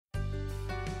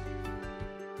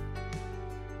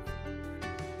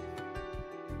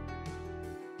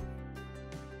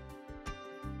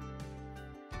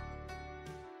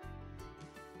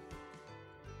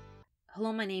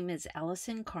Hello, my name is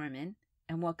Allison Carmen,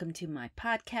 and welcome to my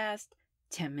podcast,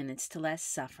 10 Minutes to Less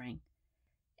Suffering.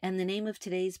 And the name of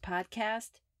today's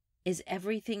podcast is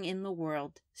Everything in the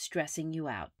World Stressing You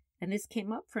Out. And this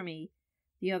came up for me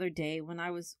the other day when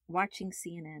I was watching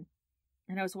CNN,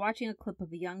 and I was watching a clip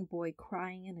of a young boy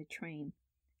crying in a train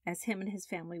as him and his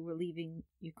family were leaving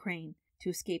Ukraine to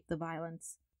escape the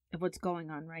violence of what's going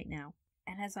on right now.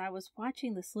 And as I was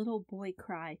watching this little boy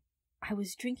cry, I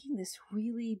was drinking this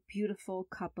really beautiful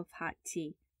cup of hot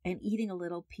tea and eating a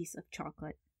little piece of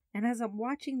chocolate. And as I'm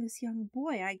watching this young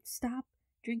boy, I stop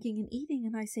drinking and eating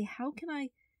and I say, how can I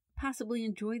possibly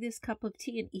enjoy this cup of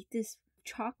tea and eat this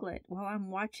chocolate while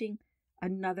I'm watching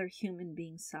another human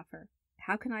being suffer?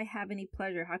 How can I have any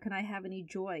pleasure? How can I have any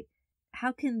joy?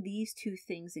 How can these two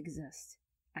things exist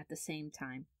at the same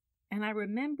time? And I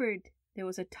remembered there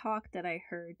was a talk that I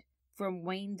heard from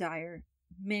Wayne Dyer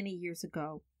many years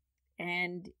ago.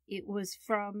 And it was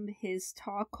from his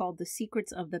talk called The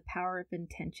Secrets of the Power of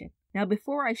Intention. Now,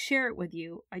 before I share it with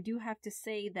you, I do have to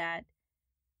say that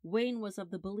Wayne was of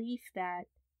the belief that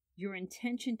your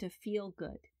intention to feel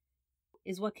good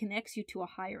is what connects you to a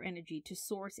higher energy, to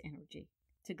source energy,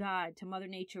 to God, to Mother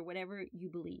Nature, whatever you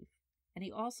believe. And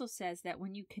he also says that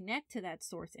when you connect to that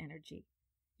source energy,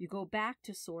 you go back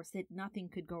to source, that nothing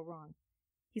could go wrong.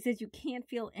 He says you can't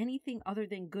feel anything other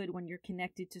than good when you're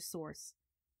connected to source.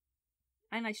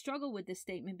 And I struggle with this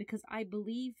statement because I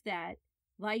believe that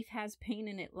life has pain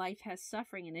in it, life has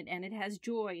suffering in it, and it has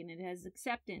joy, and it has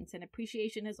acceptance and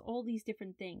appreciation, it has all these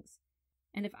different things.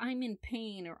 And if I'm in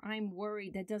pain or I'm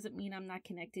worried, that doesn't mean I'm not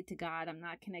connected to God, I'm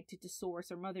not connected to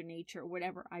Source or Mother Nature or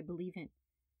whatever I believe in.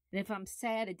 And if I'm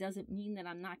sad, it doesn't mean that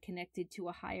I'm not connected to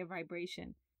a higher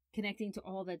vibration, connecting to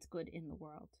all that's good in the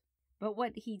world. But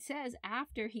what he says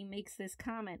after he makes this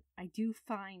comment, I do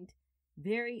find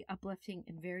very uplifting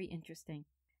and very interesting.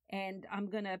 And I'm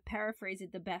going to paraphrase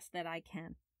it the best that I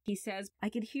can. He says, I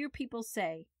could hear people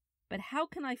say, but how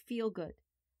can I feel good?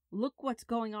 Look what's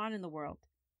going on in the world.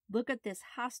 Look at this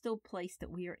hostile place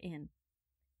that we are in.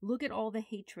 Look at all the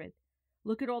hatred.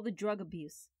 Look at all the drug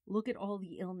abuse. Look at all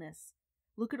the illness.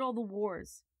 Look at all the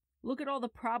wars. Look at all the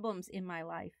problems in my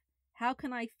life. How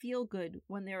can I feel good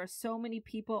when there are so many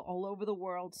people all over the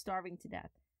world starving to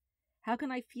death? How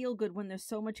can I feel good when there's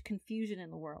so much confusion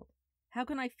in the world? How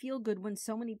can I feel good when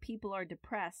so many people are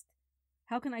depressed?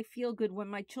 How can I feel good when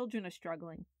my children are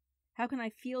struggling? How can I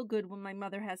feel good when my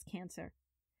mother has cancer?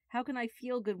 How can I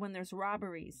feel good when there's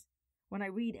robberies? When I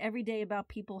read every day about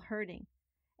people hurting?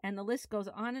 And the list goes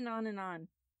on and on and on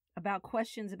about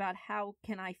questions about how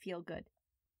can I feel good?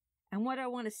 And what I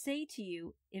want to say to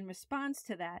you in response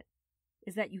to that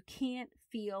is that you can't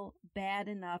feel bad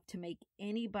enough to make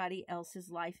anybody else's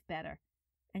life better.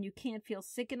 And you can't feel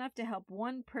sick enough to help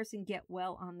one person get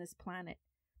well on this planet.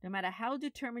 No matter how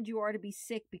determined you are to be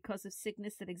sick because of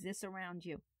sickness that exists around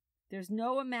you, there's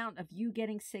no amount of you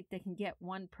getting sick that can get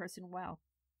one person well.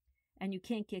 And you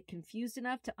can't get confused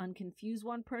enough to unconfuse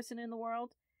one person in the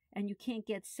world. And you can't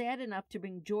get sad enough to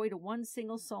bring joy to one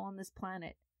single soul on this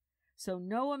planet. So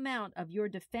no amount of your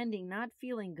defending not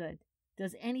feeling good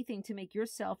does anything to make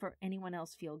yourself or anyone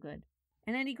else feel good.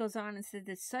 And then he goes on and says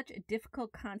it's such a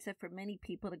difficult concept for many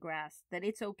people to grasp, that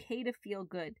it's okay to feel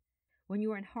good. When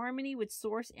you are in harmony with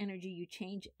source energy, you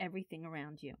change everything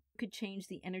around you. You could change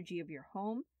the energy of your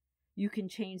home. You can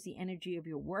change the energy of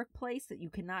your workplace, that you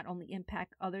can not only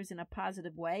impact others in a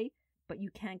positive way, but you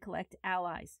can collect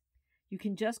allies. You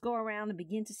can just go around and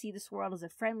begin to see this world as a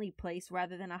friendly place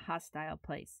rather than a hostile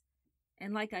place.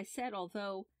 And like I said,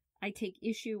 although I take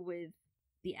issue with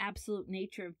the absolute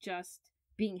nature of just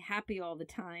being happy all the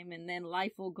time and then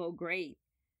life will go great,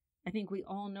 I think we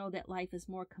all know that life is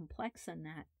more complex than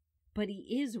that. But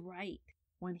he is right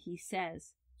when he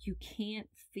says you can't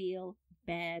feel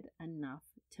bad enough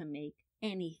to make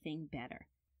anything better.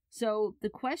 So the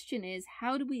question is,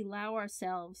 how do we allow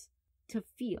ourselves to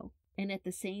feel and at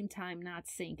the same time not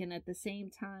sink, and at the same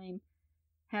time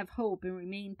have hope and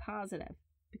remain positive?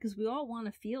 Because we all want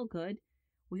to feel good.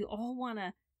 We all want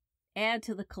to add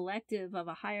to the collective of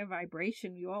a higher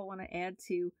vibration. We all want to add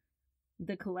to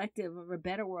the collective of a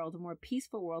better world, a more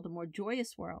peaceful world, a more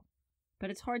joyous world. But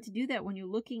it's hard to do that when you're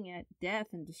looking at death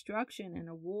and destruction and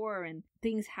a war and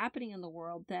things happening in the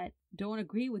world that don't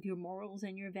agree with your morals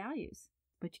and your values.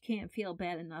 But you can't feel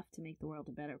bad enough to make the world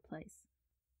a better place.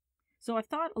 So I've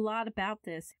thought a lot about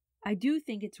this. I do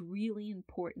think it's really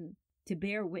important to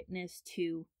bear witness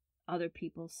to other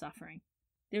people's suffering.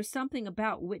 There's something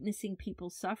about witnessing people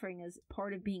suffering as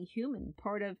part of being human,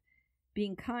 part of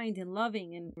being kind and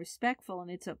loving and respectful,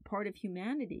 and it's a part of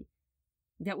humanity,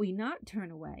 that we not turn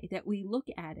away, that we look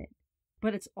at it,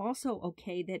 But it's also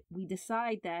okay that we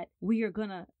decide that we are going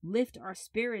to lift our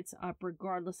spirits up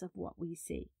regardless of what we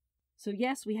see. So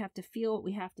yes, we have to feel what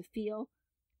we have to feel,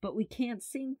 but we can't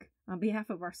sink on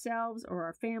behalf of ourselves or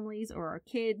our families or our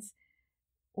kids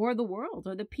or the world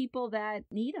or the people that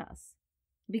need us,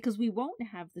 because we won't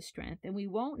have the strength and we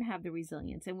won't have the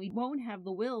resilience and we won't have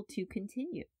the will to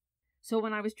continue. So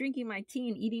when I was drinking my tea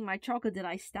and eating my chocolate, did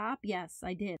I stop? Yes,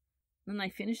 I did. Then I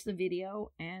finished the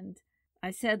video and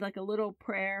I said like a little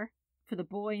prayer for the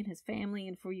boy and his family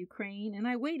and for Ukraine, and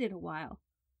I waited a while.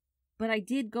 But I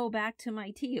did go back to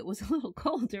my tea. It was a little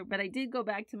colder, but I did go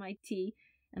back to my tea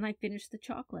and I finished the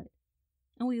chocolate.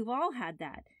 And we've all had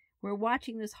that. We're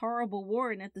watching this horrible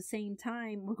war, and at the same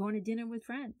time, we're going to dinner with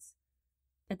friends.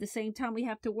 At the same time, we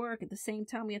have to work. At the same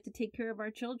time, we have to take care of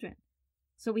our children.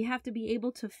 So we have to be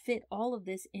able to fit all of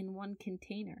this in one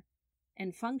container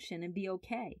and function and be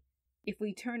okay. If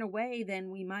we turn away, then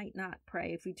we might not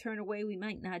pray. If we turn away, we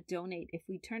might not donate. If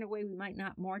we turn away, we might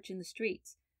not march in the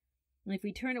streets. And if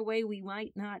we turn away, we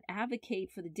might not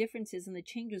advocate for the differences and the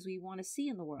changes we want to see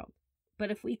in the world. But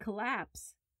if we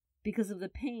collapse because of the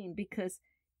pain, because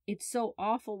it's so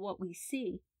awful what we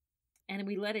see, and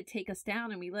we let it take us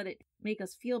down and we let it make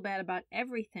us feel bad about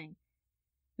everything,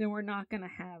 then we're not going to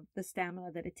have the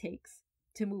stamina that it takes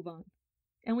to move on.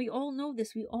 And we all know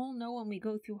this. We all know when we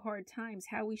go through hard times,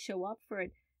 how we show up for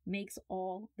it makes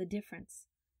all the difference.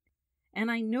 And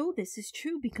I know this is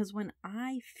true because when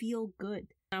I feel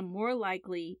good, I'm more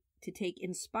likely to take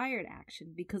inspired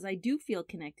action because I do feel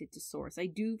connected to source. I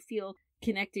do feel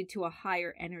connected to a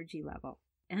higher energy level.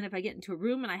 And if I get into a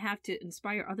room and I have to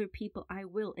inspire other people, I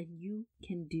will. And you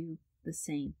can do the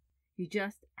same. You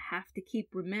just have to keep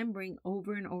remembering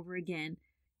over and over again,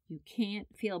 you can't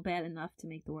feel bad enough to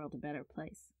make the world a better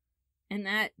place. And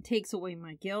that takes away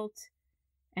my guilt,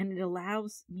 and it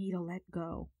allows me to let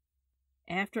go.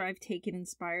 After I've taken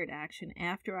inspired action,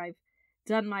 after I've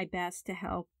done my best to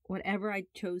help whatever I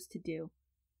chose to do,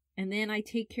 and then I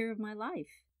take care of my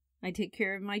life. I take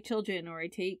care of my children, or I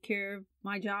take care of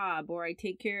my job, or I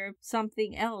take care of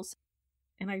something else.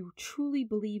 And I truly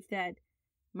believe that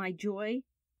my joy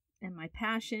and my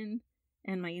passion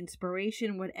and my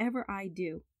inspiration, whatever I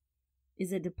do,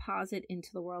 is a deposit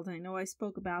into the world. And I know I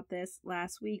spoke about this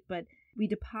last week, but we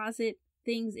deposit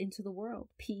things into the world.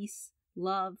 Peace,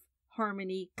 love,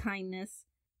 harmony, kindness.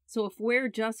 So if we're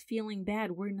just feeling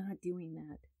bad, we're not doing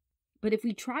that. But if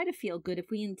we try to feel good, if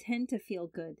we intend to feel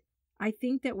good, I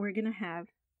think that we're going to have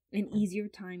an easier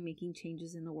time making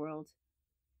changes in the world.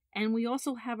 And we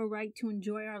also have a right to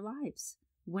enjoy our lives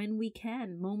when we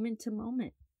can, moment to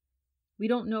moment. We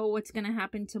don't know what's going to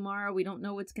happen tomorrow. We don't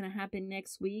know what's going to happen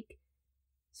next week.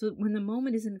 So when the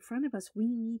moment is in front of us, we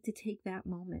need to take that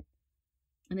moment.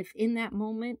 And if in that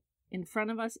moment in front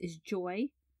of us is joy,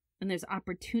 and there's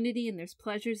opportunity and there's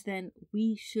pleasures, then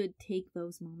we should take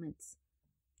those moments.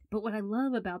 But what I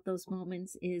love about those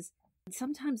moments is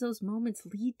sometimes those moments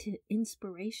lead to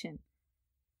inspiration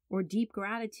or deep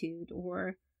gratitude,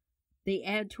 or they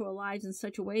add to our lives in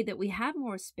such a way that we have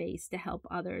more space to help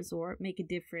others or make a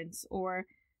difference, or,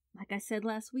 like I said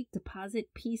last week,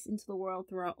 deposit peace into the world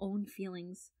through our own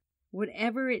feelings.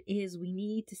 Whatever it is, we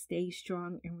need to stay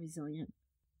strong and resilient.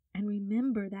 And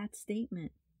remember that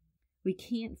statement. We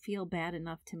can't feel bad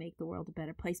enough to make the world a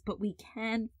better place, but we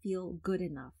can feel good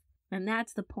enough. And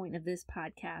that's the point of this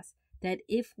podcast, that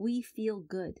if we feel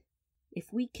good,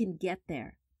 if we can get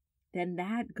there, then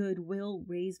that good will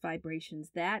raise vibrations.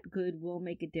 That good will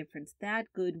make a difference.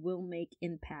 That good will make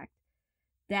impact.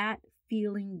 That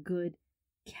feeling good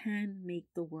can make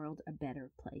the world a better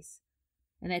place.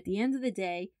 And at the end of the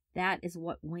day, that is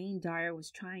what Wayne Dyer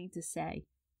was trying to say.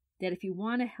 That if you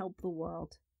want to help the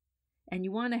world, and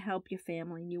you want to help your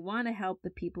family, and you want to help the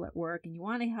people at work, and you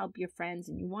want to help your friends,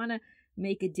 and you want to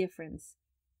make a difference,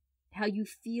 how you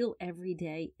feel every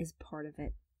day is part of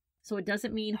it. So it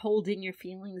doesn't mean hold in your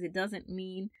feelings. It doesn't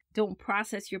mean don't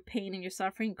process your pain and your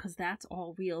suffering, because that's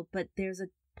all real. But there's a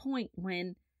point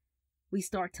when we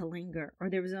start to linger, or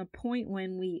there's a point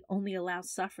when we only allow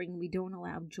suffering, we don't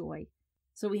allow joy.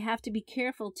 So we have to be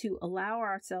careful to allow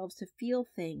ourselves to feel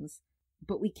things,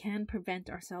 but we can prevent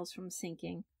ourselves from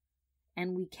sinking,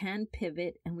 and we can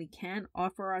pivot, and we can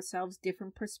offer ourselves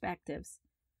different perspectives,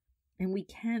 and we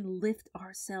can lift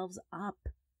ourselves up.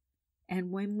 And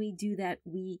when we do that,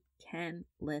 we can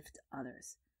lift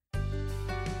others.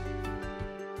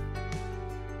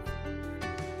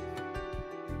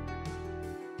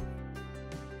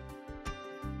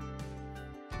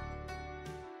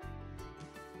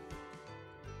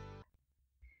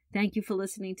 Thank you for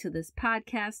listening to this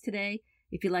podcast today.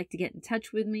 If you'd like to get in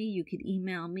touch with me, you can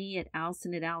email me at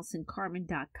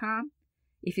allison@allisoncarmen.com.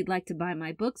 If you'd like to buy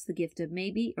my books, The Gift of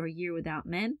Maybe or A Year Without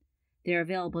Men, they're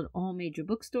available at all major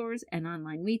bookstores and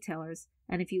online retailers.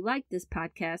 And if you like this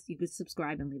podcast, you could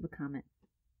subscribe and leave a comment.